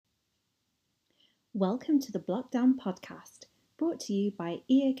Welcome to the BlockDown podcast, brought to you by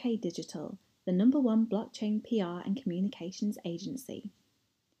EOK Digital, the #1 blockchain PR and communications agency.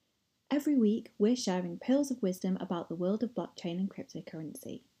 Every week, we're sharing pearls of wisdom about the world of blockchain and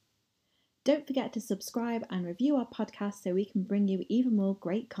cryptocurrency. Don't forget to subscribe and review our podcast so we can bring you even more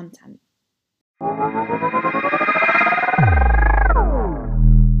great content.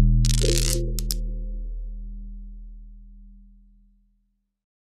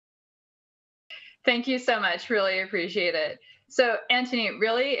 Thank you so much. Really appreciate it. So, Antoni,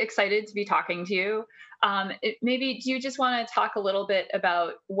 really excited to be talking to you. Maybe do you just want to talk a little bit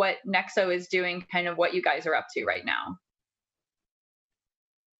about what Nexo is doing, kind of what you guys are up to right now?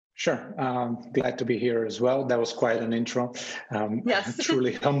 Sure. Glad to be here as well. That was quite an intro. Yes.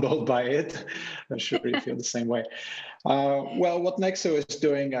 Truly humbled by it. I'm sure you feel the same way. Well, what Nexo is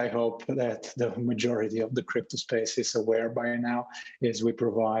doing, I hope that the majority of the crypto space is aware by now, is we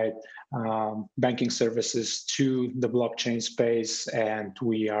provide banking services to the blockchain space, and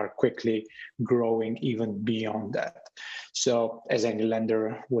we are quickly growing even beyond that. So as any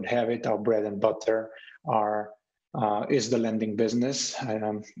lender would have it, our bread and butter is the lending business.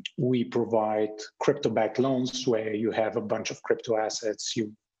 We provide crypto-backed loans where you have a bunch of crypto assets.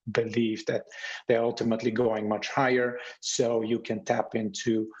 You believe that they're ultimately going much higher, so you can tap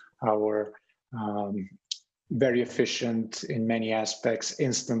into our very efficient, in many aspects,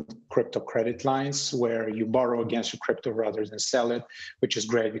 instant crypto credit lines where you borrow against your crypto rather than sell it, which is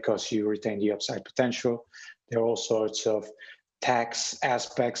great because you retain the upside potential. There are all sorts of tax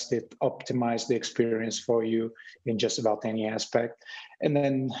aspects that optimize the experience for you in just about any aspect. And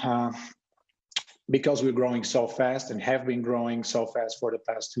then because we're growing so fast and have been growing so fast for the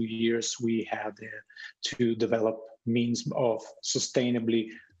past 2 years, we had to develop means of sustainably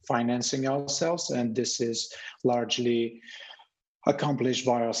financing ourselves. And this is largely accomplished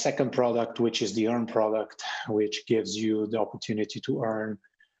by our second product, which is the Earn product, which gives you the opportunity to earn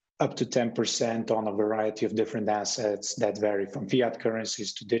up to 10% on a variety of different assets that vary from fiat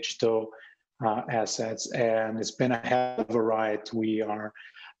currencies to digital assets. And it's been a hell of a ride. We are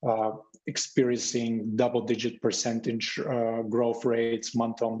experiencing double-digit percentage growth rates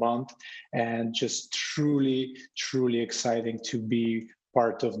month on month, and just truly, truly exciting to be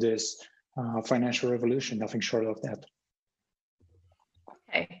part of this financial revolution, nothing short of that.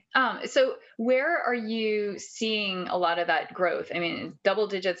 Okay. So where are you seeing a lot of that growth? I mean, double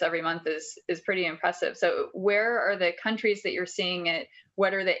digits every month is pretty impressive. So where are the countries that you're seeing it?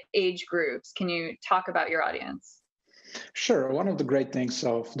 What are the age groups? Can you talk about your audience? Sure. One of the great things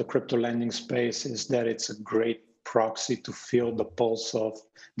of the crypto lending space is that it's a great proxy to feel the pulse of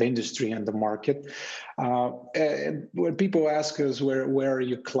the industry and the market. And when people ask us where are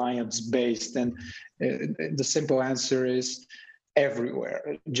your clients based, and the simple answer is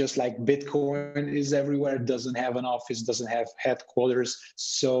everywhere. Just like Bitcoin is everywhere, doesn't have an office, doesn't have headquarters,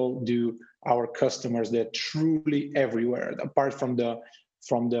 so do our customers. They're truly everywhere. Apart from the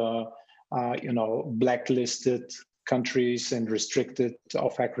blacklisted countries and restricted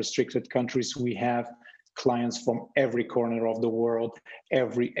countries, we have clients from every corner of the world,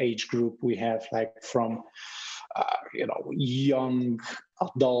 every age group. We have like from young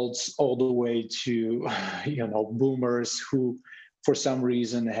adults all the way to boomers who for some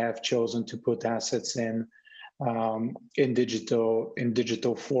reason have chosen to put assets in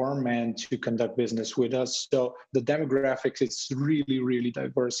digital form and to conduct business with us. So the demographics, it's really, really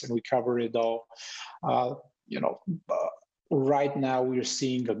diverse, and we cover it all. Right now we're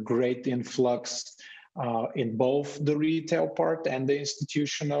seeing a great influx in both the retail part and the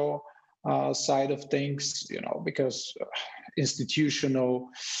institutional side of things, because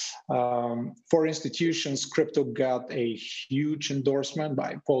for institutions, crypto got a huge endorsement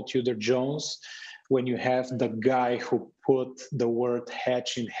by Paul Tudor Jones. When you have the guy who put the word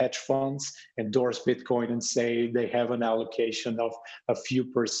hedge in hedge funds endorse Bitcoin and say they have an allocation of a few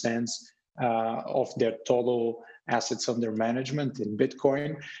percents of their total assets under management in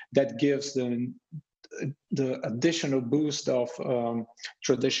Bitcoin, that gives them the additional boost of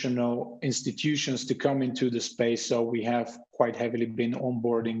traditional institutions to come into the space. So we have quite heavily been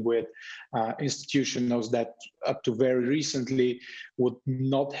onboarding with institutions that up to very recently would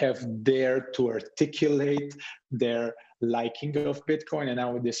not have dared to articulate their liking of Bitcoin. And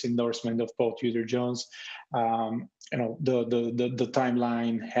now with this endorsement of Paul Tudor Jones, the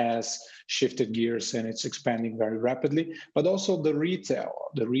timeline has shifted gears and it's expanding very rapidly. But also the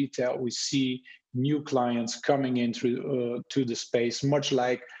retail, we see new clients coming into to the space, much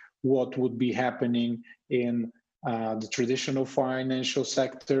like what would be happening in the traditional financial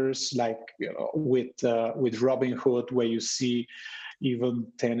sectors, like with Robinhood, where you see even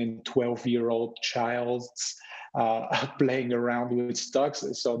 10 and 12-year-old childs playing around with stocks.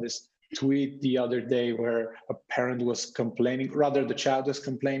 I saw this tweet the other day where a parent was complaining, rather the child was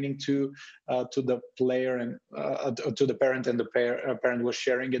complaining to the player and to the parent, and the parent was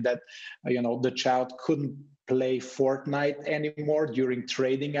sharing it that the child couldn't play Fortnite anymore during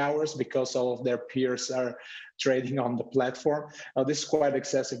trading hours because all of their peers are trading on the platform. This is quite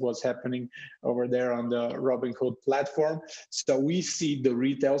excessive what's happening over there on the Robinhood platform. So we see the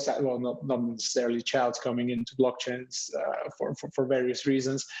retail side, well, not necessarily childs coming into blockchains for various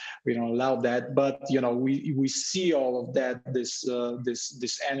reasons. We don't allow that, but we see all of that, this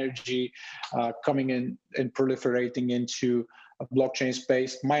energy coming in and proliferating into a blockchain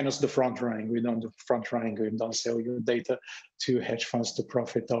space, minus the front running. We don't do front running. We don't sell your data to hedge funds to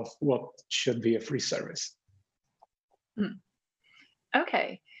profit off what should be a free service.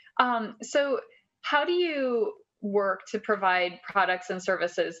 Okay. So how do you work to provide products and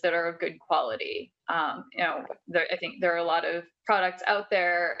services that are of good quality? I think there are a lot of products out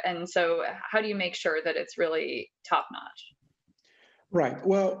there. And so how do you make sure that it's really top notch? Right.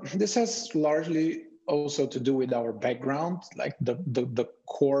 Well, this has largely also to do with our background, like the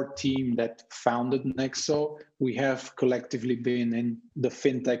core team that founded Nexo. We have collectively been in the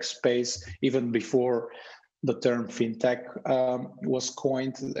fintech space even before the term fintech was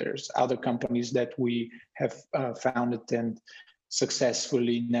coined. There's other companies that we have founded and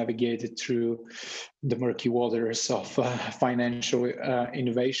successfully navigated through the murky waters of financial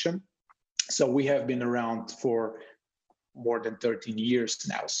innovation. So we have been around for more than 13 years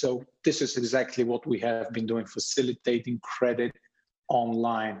now. So this is exactly what we have been doing, facilitating credit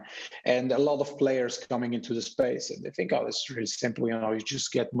online. And a lot of players coming into the space, and they think, oh, it's really simple. You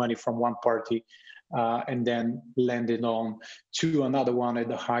just get money from one party and then lend it on to another one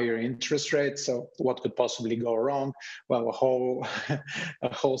at a higher interest rate. So what could possibly go wrong? Well, a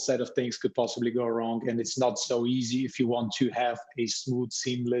whole set of things could possibly go wrong. And it's not so easy if you want to have a smooth,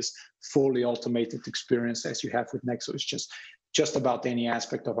 seamless, fully automated experience as you have with Nexo. It's just about any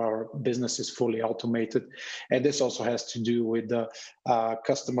aspect of our business is fully automated. And this also has to do with the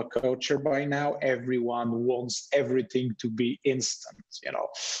customer culture by now. Everyone wants everything to be instant.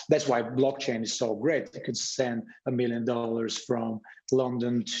 That's why blockchain is so great. You can send $1 million from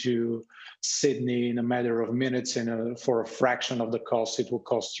London to Sydney in a matter of minutes, and for a fraction of the cost it will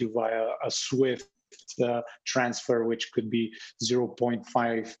cost you via a Swift transfer, which could be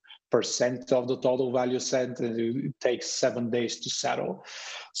 0.5% of the total value sent, and it takes 7 days to settle.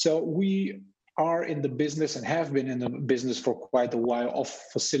 So we are in the business and have been in the business for quite a while of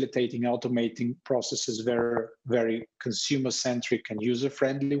facilitating, automating processes, very, very consumer-centric and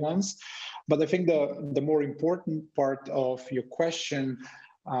user-friendly ones. But I think the more important part of your question,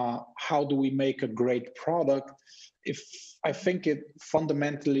 how do we make a great product? I think it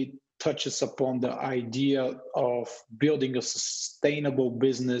fundamentally touches upon the idea of building a sustainable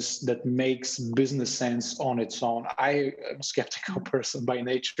business that makes business sense on its own. I am a skeptical person by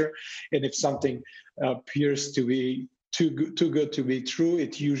nature, and if something appears to be too good to be true,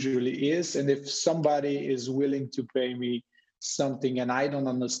 it usually is. And if somebody is willing to pay me something and I don't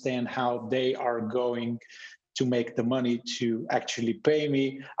understand how they are going to make the money to actually pay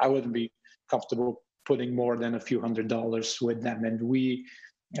me, I wouldn't be comfortable putting more than a few $100s with them. And we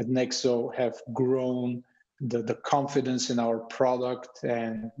at Nexo have grown the confidence in our product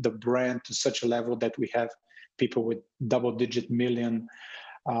and the brand to such a level that we have people with double-digit million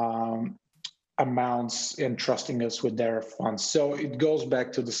amounts entrusting us with their funds. So it goes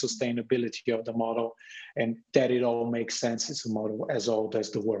back to the sustainability of the model, and that it all makes sense. It's a model as old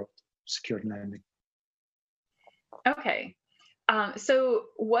as the world, secured lending. Okay. So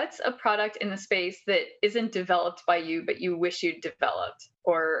what's a product in the space that isn't developed by you, but you wish you'd developed,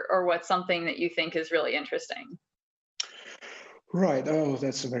 or what's something that you think is really interesting? Right. Oh,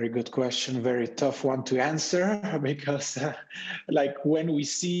 that's a very good question. Very tough one to answer because like when we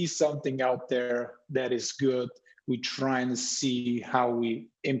see something out there that is good, we try and see how we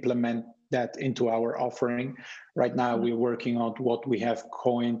implement that into our offering. Right now, we're working on what we have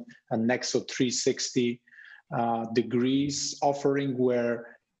coined a Nexo 360 degrees offering,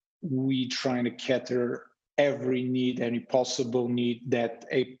 where we try to cater every need, any possible need that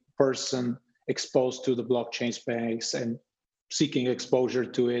a person exposed to the blockchain space and seeking exposure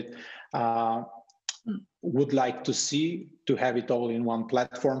to it would like to see, to have it all in one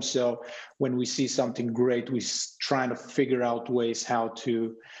platform. So when we see something great, we try to figure out ways how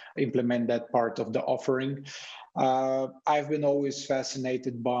to implement that part of the offering. I've been always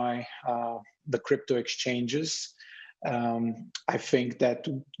fascinated by the crypto exchanges. I think that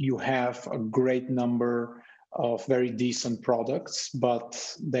you have a great number very decent products,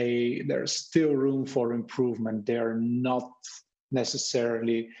 but there's still room for improvement. They are not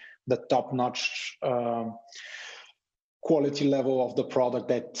necessarily the top-notch quality level of the product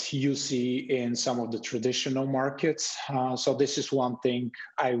that you see in some of the traditional markets. So this is one thing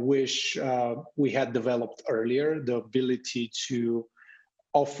I wish we had developed earlier, the ability to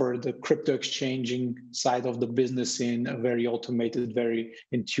offer the crypto exchanging side of the business in a very automated, very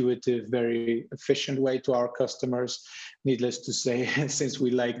intuitive, very efficient way to our customers. Needless to say, since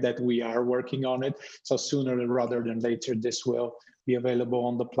we like that, we are working on it. So sooner rather than later, this will be available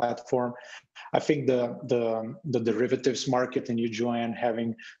on the platform. I think the derivatives market, and you, Joanne,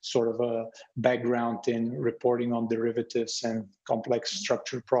 having sort of a background in reporting on derivatives and complex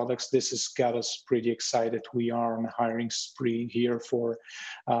structured products, this has got us pretty excited. We are on a hiring spree here for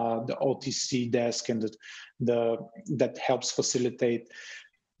the OTC desk, and that helps facilitate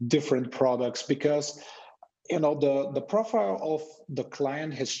different products, because the profile of the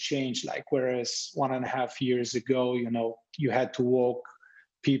client has changed. Like, whereas 1.5 years ago, you had to walk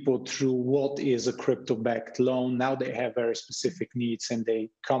people through what is a crypto-backed loan. Now they have very specific needs, and they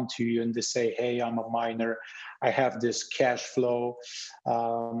come to you and they say, hey, I'm a miner. I have this cash flow,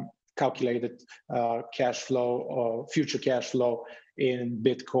 calculated cash flow, or future cash flow in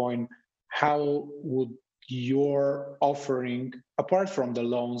Bitcoin. How would your offering, apart from the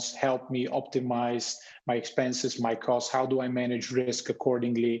loans, help me optimize my expenses, my costs? How do I manage risk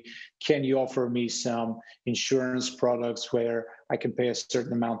accordingly? Can you offer me some insurance products where I can pay a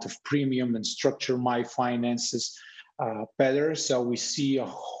certain amount of premium and structure my finances better? So we see a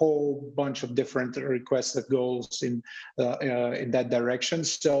whole bunch of different requests that goes in that direction.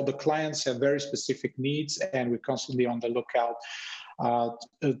 So the clients have very specific needs, and we're constantly on the lookout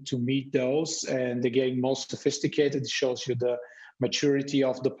to meet those, and they're getting more sophisticated. It shows you the maturity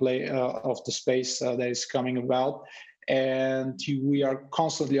of the space that is coming about, and we are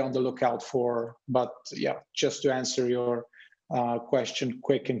constantly on the lookout for. But yeah, just to answer your question,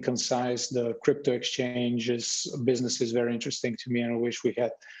 quick and concise, the crypto exchanges business is very interesting to me, and I wish we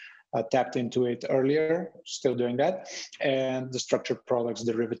had tapped into it earlier. Still doing that. And the structured products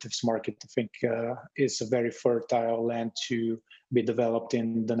derivatives market, I think, is a very fertile land to be developed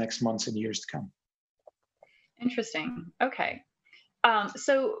in the next months and years to come. Interesting. Okay.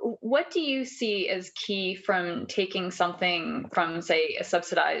 So what do you see as key from taking something from, say, a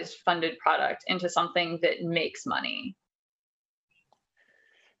subsidized funded product into something that makes money?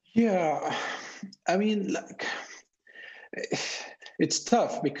 Yeah, I mean, it's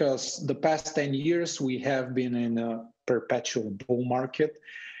tough, because the past 10 years we have been in a perpetual bull market,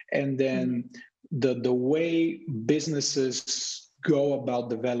 and then the way businesses go about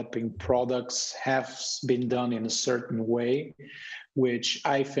developing products has been done in a certain way, which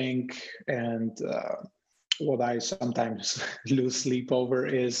I think, and what I sometimes lose sleep over,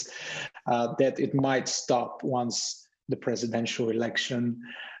 is that it might stop once the presidential election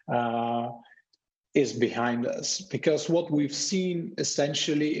is behind us. Because what we've seen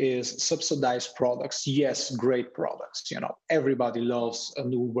essentially is subsidized products. Yes, great products. Everybody loves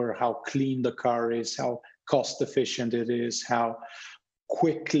an Uber, how clean the car is, how cost efficient it is, how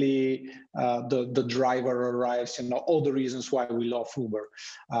quickly the driver arrives, all the reasons why we love Uber.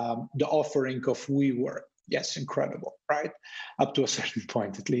 The offering of WeWork, yes, incredible, right? Up to a certain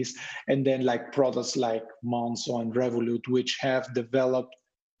point, at least. And then like products like Monzo and Revolut, which have developed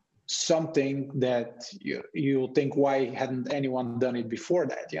something that you think, why hadn't anyone done it before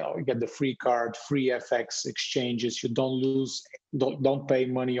that? You get the free card, free FX exchanges, you don't pay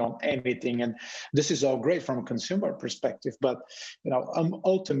money on anything, and this is all great from a consumer perspective. But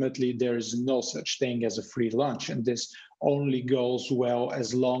ultimately, there is no such thing as a free lunch, and this only goes well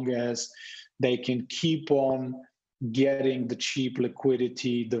as long as they can keep on getting the cheap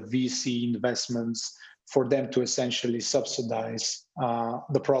liquidity, the VC investments, for them to essentially subsidize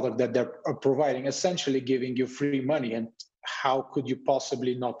the product that they're providing, essentially giving you free money. And how could you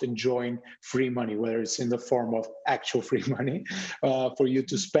possibly not enjoy free money, whether it's in the form of actual free money for you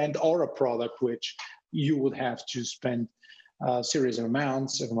to spend, or a product which you would have to spend serious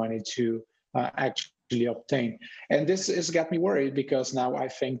amounts of money to actually obtain? And this has got me worried, because now I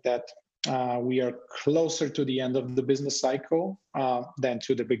think that we are closer to the end of the business cycle than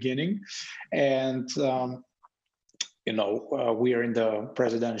to the beginning. And, we are in the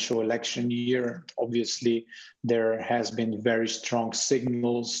presidential election year. Obviously, there has been very strong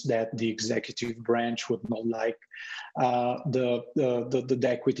signals that the executive branch would not like the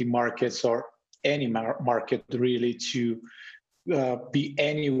equity markets, or any market really, to be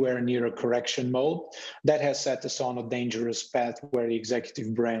anywhere near a correction mode. That has set us on a dangerous path where the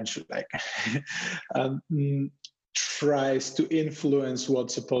executive branch um, tries to influence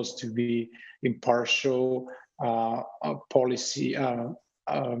what's supposed to be impartial policy,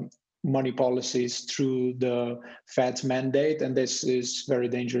 money policies through the Fed's mandate. And this is very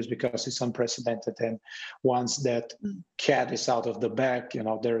dangerous because it's unprecedented. And once that cat is out of the bag,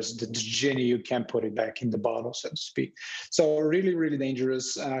 there's the genie, you can't put it back in the bottle, so to speak. So really, really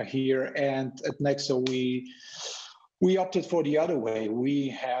dangerous here. And at Nexo, we opted for the other way. We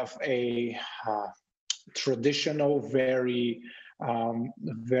have a traditional, very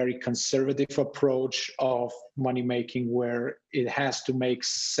conservative approach of money making, where it has to make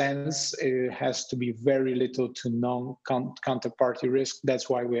sense. It has to be very little to no counterparty risk. That's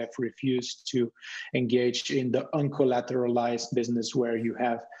why we have refused to engage in the uncollateralized business, where you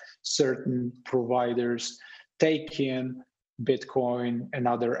have certain providers take in Bitcoin and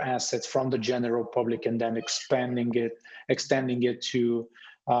other assets from the general public and then extending it to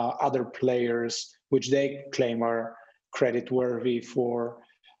other players, which they claim are creditworthy for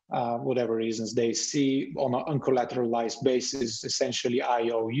whatever reasons they see, on an uncollateralized basis, essentially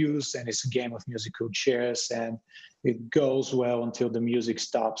IOUs, and it's a game of musical chairs, and it goes well until the music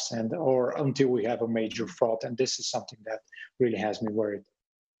stops or until we have a major fraud. And this is something that really has me worried.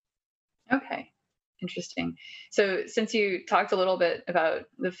 Okay, interesting. So since you talked a little bit about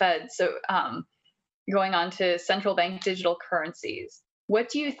the Fed, so going on to central bank digital currencies, what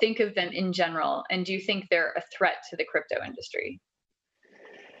do you think of them in general? And do you think they're a threat to the crypto industry?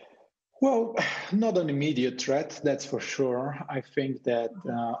 Well, not an immediate threat, that's for sure. I think that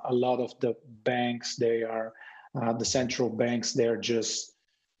a lot of the banks, the central banks, they're just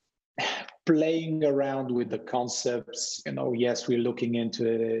playing around with the concepts. Yes, we're looking into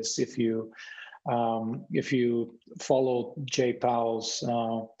this. If you follow Jay Powell's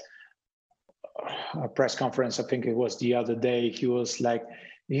press conference, I think it was the other day, he was like,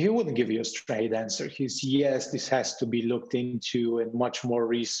 he wouldn't give you a straight answer. He's, yes, this has to be looked into, and much more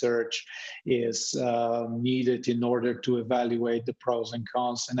research is needed in order to evaluate the pros and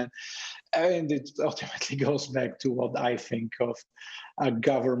cons. And it ultimately goes back to what I think of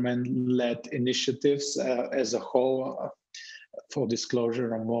government-led initiatives as a whole. Full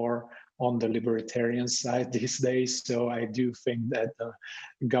disclosure, I'm more on the libertarian side these days. So I do think that the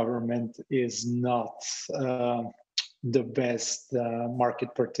government is not the best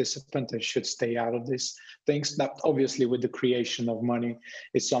market participant and should stay out of these things. Now, obviously, with the creation of money,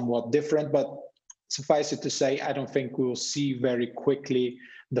 it's somewhat different, but suffice it to say, I don't think we'll see very quickly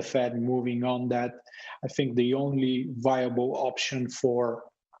the Fed moving on that. I think the only viable option for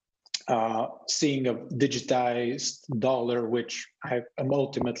seeing a digitized dollar, which I am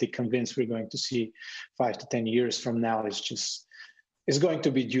ultimately convinced we're going to see 5 to 10 years from now, is going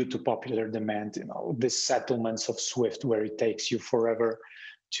to be due to popular demand. This settlements of SWIFT, where it takes you forever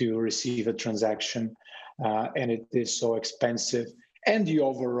to receive a transaction, and it is so expensive, and the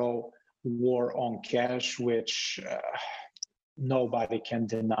overall war on cash, which nobody can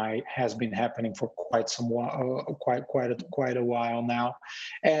deny has been happening for quite a while now,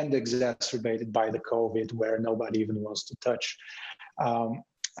 and exacerbated by the COVID, where nobody even wants to touch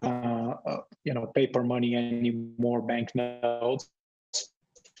paper money anymore, banknotes.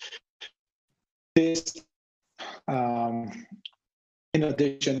 This, in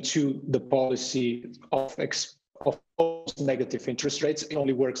addition to the policy of negative interest rates, it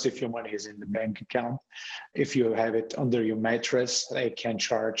only works if your money is in the bank account. If you have it under your mattress, they can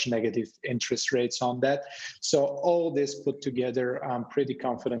charge negative interest rates on that. So all this put together, I'm pretty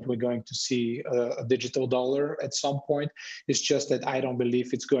confident we're going to see a digital dollar at some point. It's just that I don't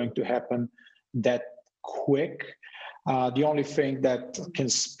believe it's going to happen that quick. The only thing that can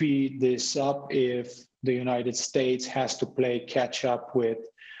speed this up if the United States has to play catch up with,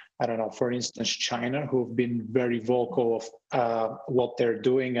 I don't know, for instance, China, who've been very vocal of what they're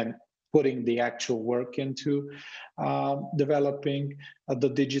doing and putting the actual work into developing the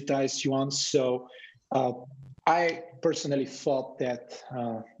digitized yuan. So I personally thought that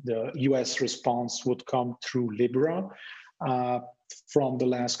the US response would come through Libra. From the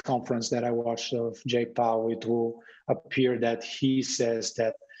last conference that I watched of Jay Powell, it will appear that he says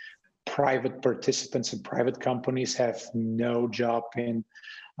that private participants and private companies have no job in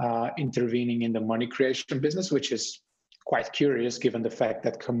intervening in the money creation business, which is quite curious given the fact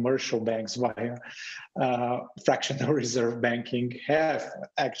that commercial banks via fractional reserve banking have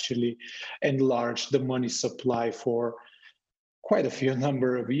actually enlarged the money supply for quite a few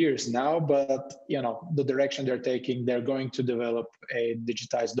number of years now, but the direction they're taking, they're going to develop a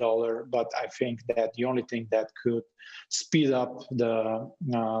digitized dollar. But I think that the only thing that could speed up the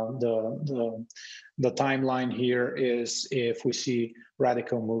timeline here is if we see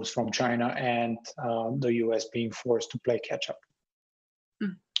radical moves from China and the US being forced to play catch up.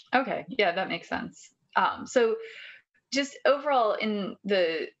 Okay, yeah, that makes sense. So just overall in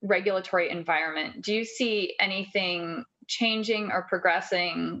the regulatory environment, do you see anything changing or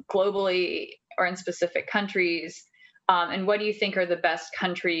progressing globally or in specific countries? And what do you think are the best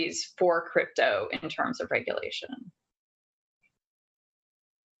countries for crypto in terms of regulation?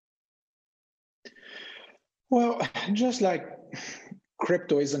 Well, just like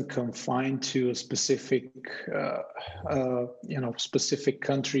crypto isn't confined to a specific, specific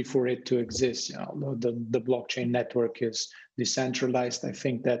country for it to exist. The blockchain network is decentralized. I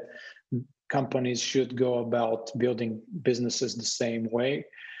think that companies should go about building businesses the same way,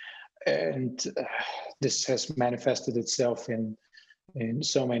 and this has manifested itself in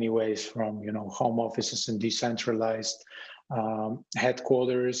so many ways, from home offices and decentralized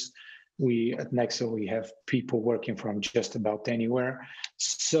headquarters. We at Nexo, we have people working from just about anywhere.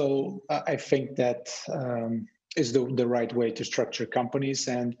 So I think that is the right way to structure companies.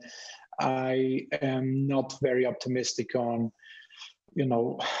 And I am not very optimistic on,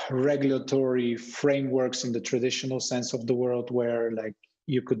 regulatory frameworks in the traditional sense of the world, where like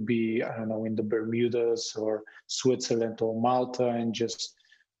you could be, I don't know, in the Bermudas or Switzerland or Malta and just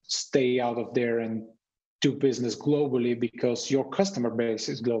stay out of there and do business globally because your customer base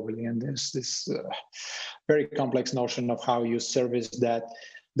is globally. And there's this very complex notion of how you service that.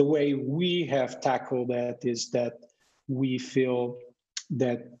 The way we have tackled that is that we feel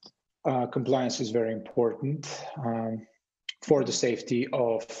that compliance is very important for the safety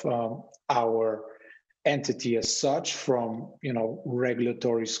of our entity as such, from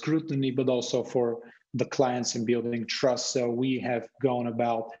regulatory scrutiny, but also for the clients in building trust. So we have gone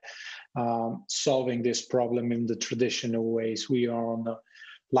about solving this problem in the traditional ways. We are on a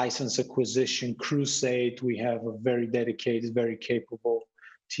license acquisition crusade. We have a very dedicated, very capable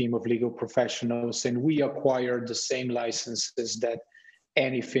team of legal professionals, and we acquire the same licenses that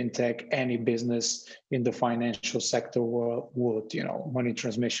any fintech, any business in the financial sector would, money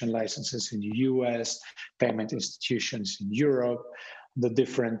transmission licenses in the US, payment institutions in Europe, the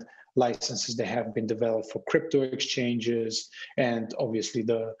different licenses that have been developed for crypto exchanges, and obviously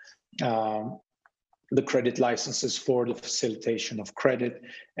the credit licenses for the facilitation of credit.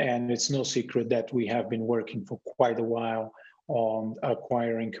 And it's no secret that we have been working for quite a while on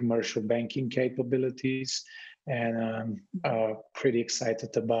acquiring commercial banking capabilities, and I'm pretty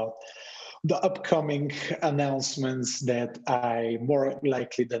excited about the upcoming announcements that I more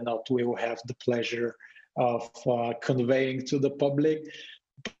likely than not will have the pleasure of conveying to the public.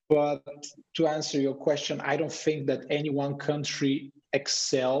 But to answer your question, I don't think that any one country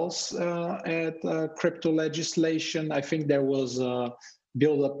excels at crypto legislation. I think there was a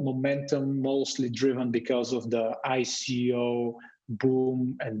build-up momentum, mostly driven because of the ICO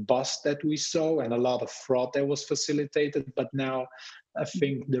boom and bust that we saw, and a lot of fraud that was facilitated. But now I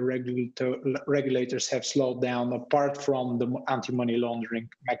think the regulators have slowed down, apart from the anti-money laundering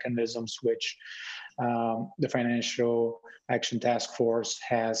mechanisms, which the Financial Action Task Force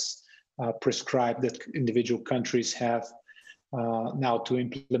has prescribed that individual countries have now to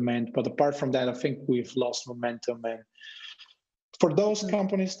implement. But apart from that, I think we've lost momentum. And for those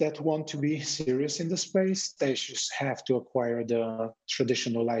companies that want to be serious in the space, they just have to acquire the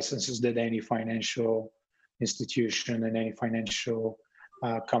traditional licenses that any financial institution and any financial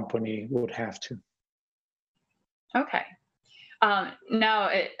company would have to. Okay. Now,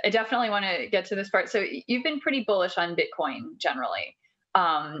 I definitely want to get to this part. So you've been pretty bullish on Bitcoin generally.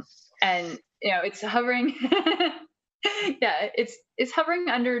 And, it's hovering. Yeah, it's hovering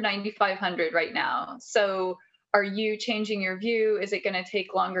under 9,500 right now. So are you changing your view? Is it going to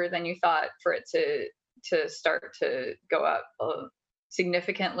take longer than you thought for it to start to go up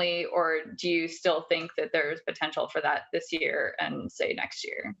significantly? Or do you still think that there's potential for that this year and say next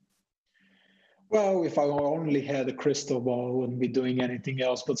year? Well, if I only had a crystal ball, I wouldn't be doing anything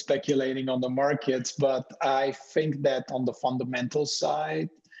else but speculating on the markets. But I think that on the fundamental side,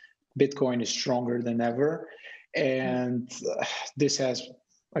 Bitcoin is stronger than ever. And this has,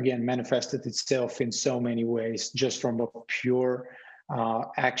 again, manifested itself in so many ways. Just from a pure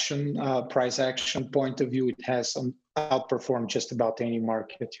price action point of view, it has outperformed just about any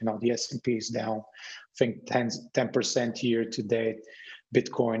market. The S&P is down, I think 10% year to date.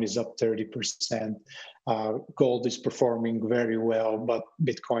 Bitcoin is up 30%. Gold is performing very well, but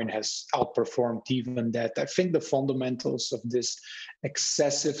Bitcoin has outperformed even that. I think the fundamentals of this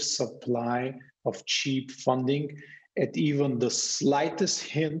excessive supply of cheap funding, at even the slightest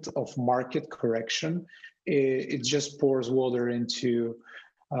hint of market correction, it just pours water into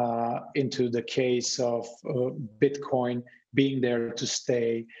the case of Bitcoin being there to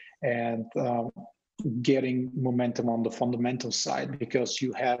stay and getting momentum on the fundamental side, because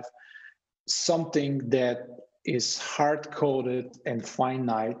you have something that is hard-coded and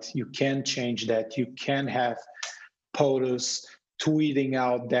finite. You can change that. You can have POTUS tweeting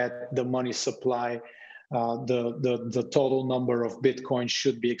out that the money supply, the total number of Bitcoin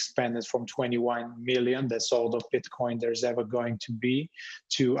should be expanded from 21 million, that's all the Bitcoin there's ever going to be,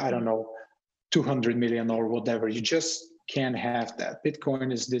 to, I don't know, 200 million or whatever. You just can't have that.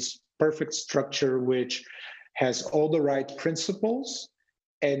 Bitcoin is this perfect structure which has all the right principles,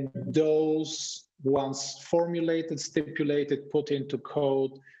 and those, once formulated, stipulated, put into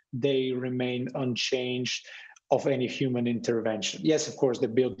code, they remain unchanged of any human intervention. Yes, of course, they're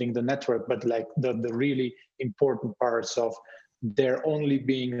building the network, but like the really important parts of there only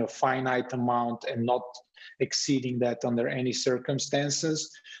being a finite amount and not exceeding that under any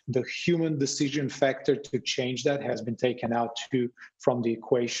circumstances, the human decision factor to change that has been taken out from the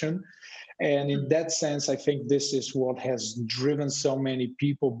equation. And in that sense, I think this is what has driven so many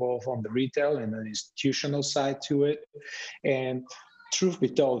people, both on the retail and the institutional side, to it. And truth be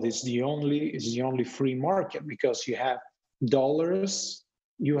told, it's the only free market, because you have dollars,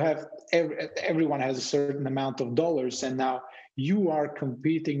 you have everyone has a certain amount of dollars, and now you are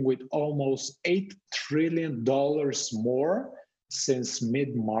competing with almost $8 trillion more since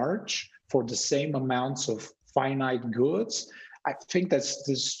mid-March for the same amounts of finite goods. I think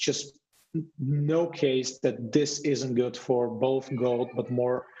there's just no case that this isn't good for both gold, but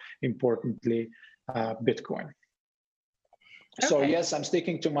more importantly, Bitcoin. Okay. So yes, I'm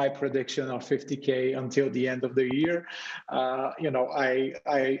sticking to my prediction of 50K until the end of the year. I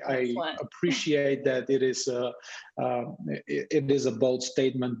appreciate that it is a bold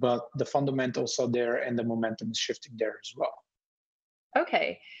statement, but the fundamentals are there and the momentum is shifting there as well.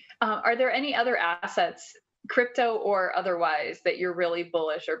 Okay. Are there any other assets, crypto or otherwise, that you're really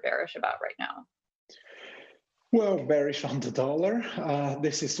bullish or bearish about right now? Well, bearish on the dollar.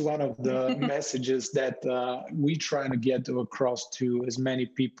 This is one of the messages that we try to get across to as many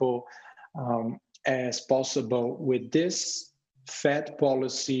people as possible. With this Fed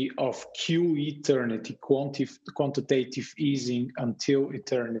policy of Q eternity, quantitative easing until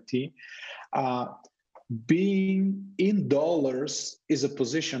eternity, being in dollars is a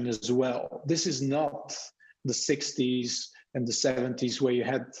position as well. This is not the 60s and the 70s where you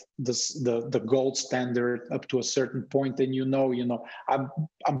had the gold standard up to a certain point, and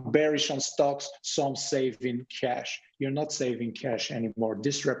I'm bearish on stocks, so I'm saving cash. You're not saving cash anymore.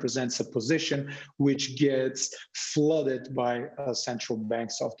 This represents a position which gets flooded by central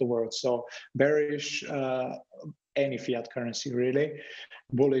banks of the world. So bearish any fiat currency, really.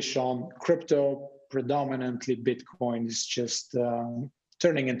 Bullish on crypto, predominantly Bitcoin is just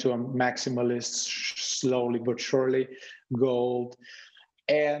turning into a maximalist slowly but surely. Gold,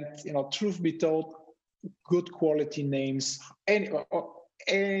 and truth be told, good quality names,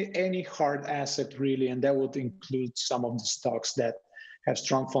 any hard asset really, and that would include some of the stocks that have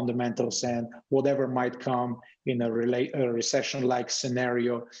strong fundamentals, and whatever might come in a recession-like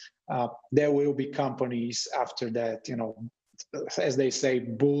scenario, there will be companies after that, as they say,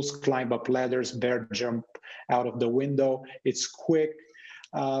 bulls climb up ladders, bear jump out of the window. It's quick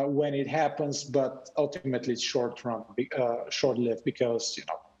when it happens, but ultimately it's short-lived, because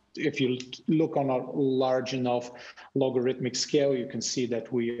if you look on a large enough logarithmic scale, you can see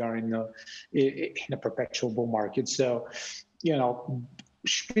that we are in a perpetual bull market. So,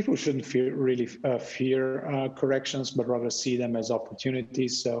 people shouldn't fear corrections, but rather see them as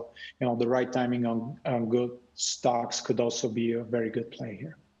opportunities. So, the right timing on good stocks could also be a very good play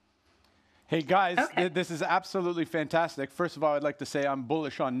here. Hey guys, okay. This is absolutely fantastic. First of all, I'd like to say I'm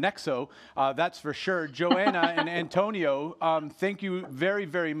bullish on Nexo, that's for sure. Joanna and Antonio, thank you very,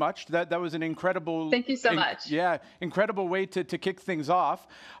 very much. That was an incredible... Thank you so much. Yeah, incredible way to kick things off.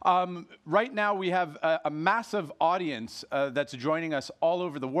 Right now we have a massive audience that's joining us all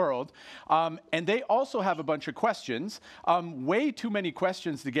over the world, and they also have a bunch of questions. Way too many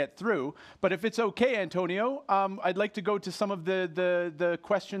questions to get through, but if it's okay, Antonio, I'd like to go to some of the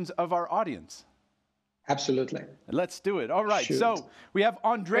questions of our audience. Absolutely. Let's do it. All right. Shoot. So we have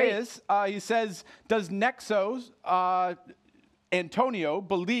Andreas. He says, does Nexo Antonio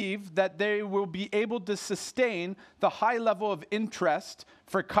believe that they will be able to sustain the high level of interest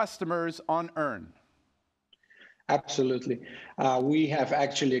for customers on Earn? Absolutely. We have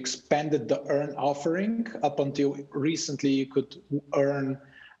actually expanded the Earn offering. Up until recently, you could earn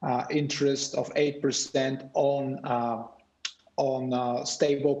interest of 8% on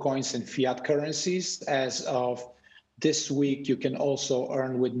stable coins and fiat currencies. As of this week, you can also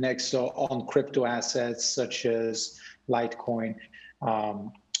earn with Nexo on crypto assets such as Litecoin,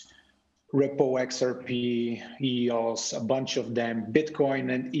 Ripple, XRP, EOS, a bunch of them.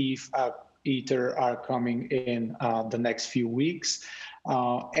 Bitcoin and Ether are coming in the next few weeks.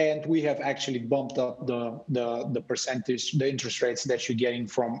 And we have actually bumped up the percentage, the interest rates that you're getting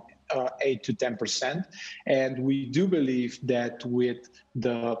from 8 to 10%. And we do believe that with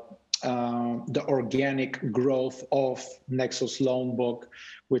the organic growth of Nexo's loan book,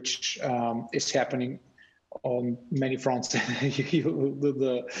 which is happening on many fronts, the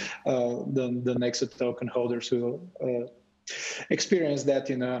Nexo token holders will experience that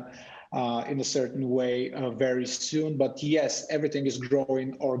in a certain way very soon. But yes, everything is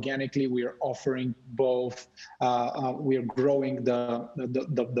growing organically. We are offering both. We are growing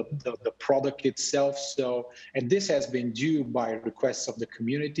the product itself. So, and this has been due by requests of the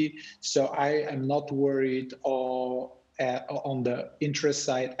community. So I am not worried on the interest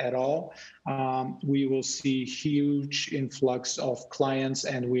side at all. We will see huge influx of clients,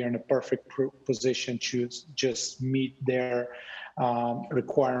 and we are in a perfect position to just meet their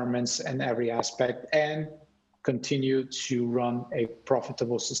requirements in every aspect and continue to run a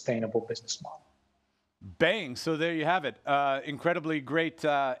profitable, sustainable business model. Bang. So there you have it. Incredibly great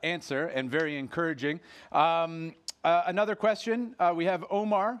answer and very encouraging. Another question, we have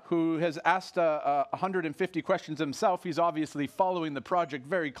Omar, who has asked 150 questions himself. He's obviously following the project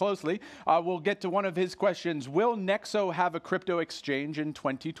very closely. We'll get to one of his questions. Will Nexo have a crypto exchange in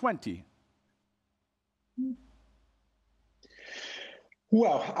 2020?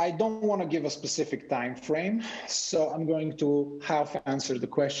 Well, I don't want to give a specific time frame, so I'm going to half answer the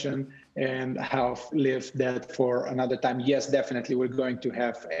question and half leave that for another time. Yes, definitely, we're going to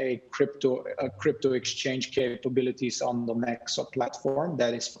have a crypto exchange capabilities on the Nexo platform.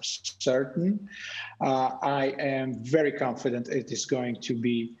 That is for certain. I am very confident it is going to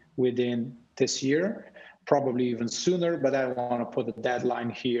be within this year. Probably even sooner, but I want to put a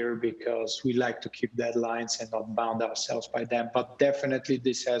deadline here because we like to keep deadlines and not bound ourselves by them. But definitely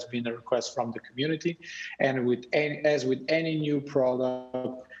this has been a request from the community. And as with any new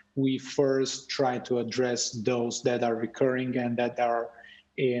product, we first try to address those that are recurring and that are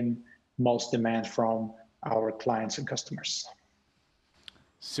in most demand from our clients and customers.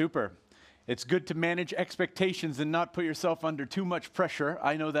 Super. It's good to manage expectations and not put yourself under too much pressure.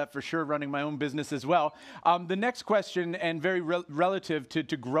 I know that for sure, running my own business as well. The next question, and very relative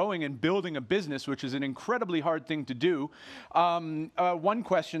to growing and building a business, which is an incredibly hard thing to do. One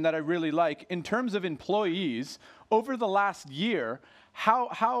question that I really like, in terms of employees, over the last year,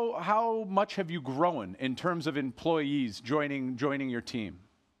 how much have you grown in terms of employees joining your team?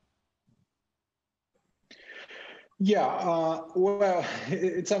 Yeah, well,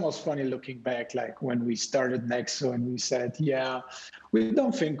 it's almost funny looking back, like when we started Nexo and we said, yeah, we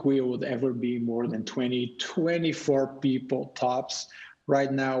don't think we would ever be more than 20, 24 people tops.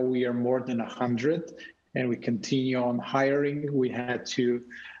 Right now, we are more than 100 and we continue on hiring. We had to,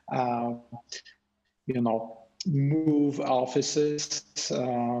 move offices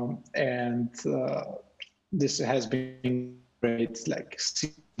and this has been great, like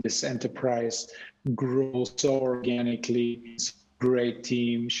this enterprise grows so organically. It's a great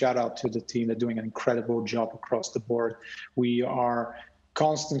team. Shout out to the team. They're doing an incredible job across the board. We are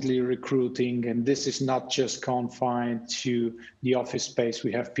constantly recruiting, and this is not just confined to the office space.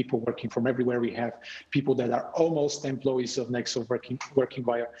 We have people working from everywhere. We have people that are almost employees of Nexo working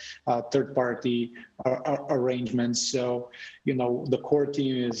via third-party arrangements. So, the core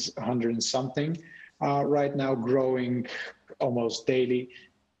team is 100 and something right now, growing almost daily.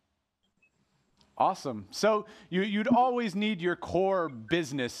 Awesome. So you'd always need your core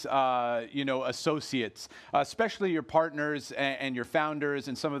business, associates, especially your partners and your founders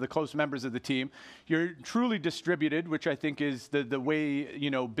and some of the close members of the team. You're truly distributed, which I think is the way,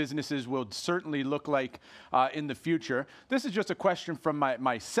 businesses will certainly look like in the future. This is just a question from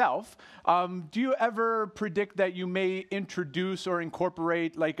myself. Do you ever predict that you may introduce or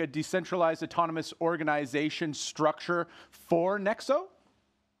incorporate like a decentralized autonomous organization structure for Nexo?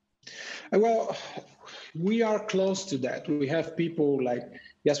 Well, We are close to that. We have people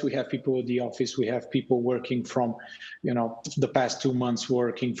yes, we have people at the office. We have people working from, the past 2 months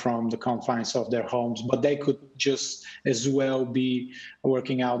working from the confines of their homes, but they could just as well be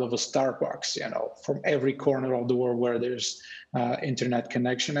working out of a Starbucks, from every corner of the world where there's internet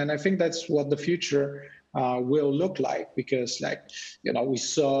connection. And I think that's what the future will look like, because we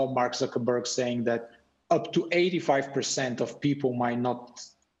saw Mark Zuckerberg saying that up to 85% of people might not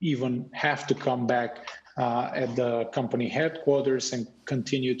even have to come back at the company headquarters and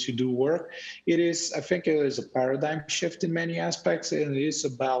continue to do work. I think it is a paradigm shift in many aspects, and it is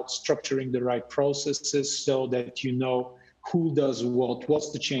about structuring the right processes so that you know who does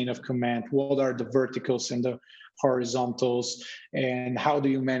what's the chain of command, what are the verticals and the horizontals, and how do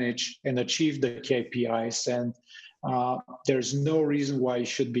you manage and achieve the KPIs. And there's no reason why you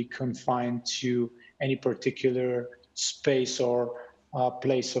should be confined to any particular space or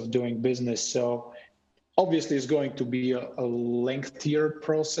place of doing business. So obviously it's going to be a lengthier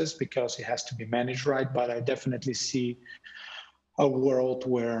process because it has to be managed right, but I definitely see a world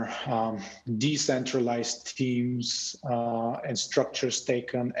where decentralized teams and structures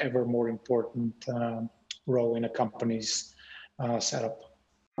take an ever more important role in a company's setup.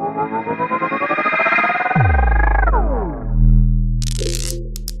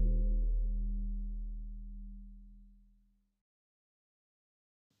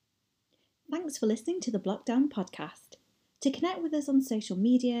 Thanks for listening to the BlockDown podcast. To connect with us on social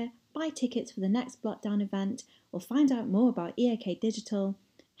media, buy tickets for the next BlockDown event, or find out more about EAK Digital,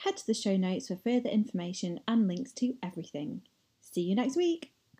 head to the show notes for further information and links to everything. See you next week.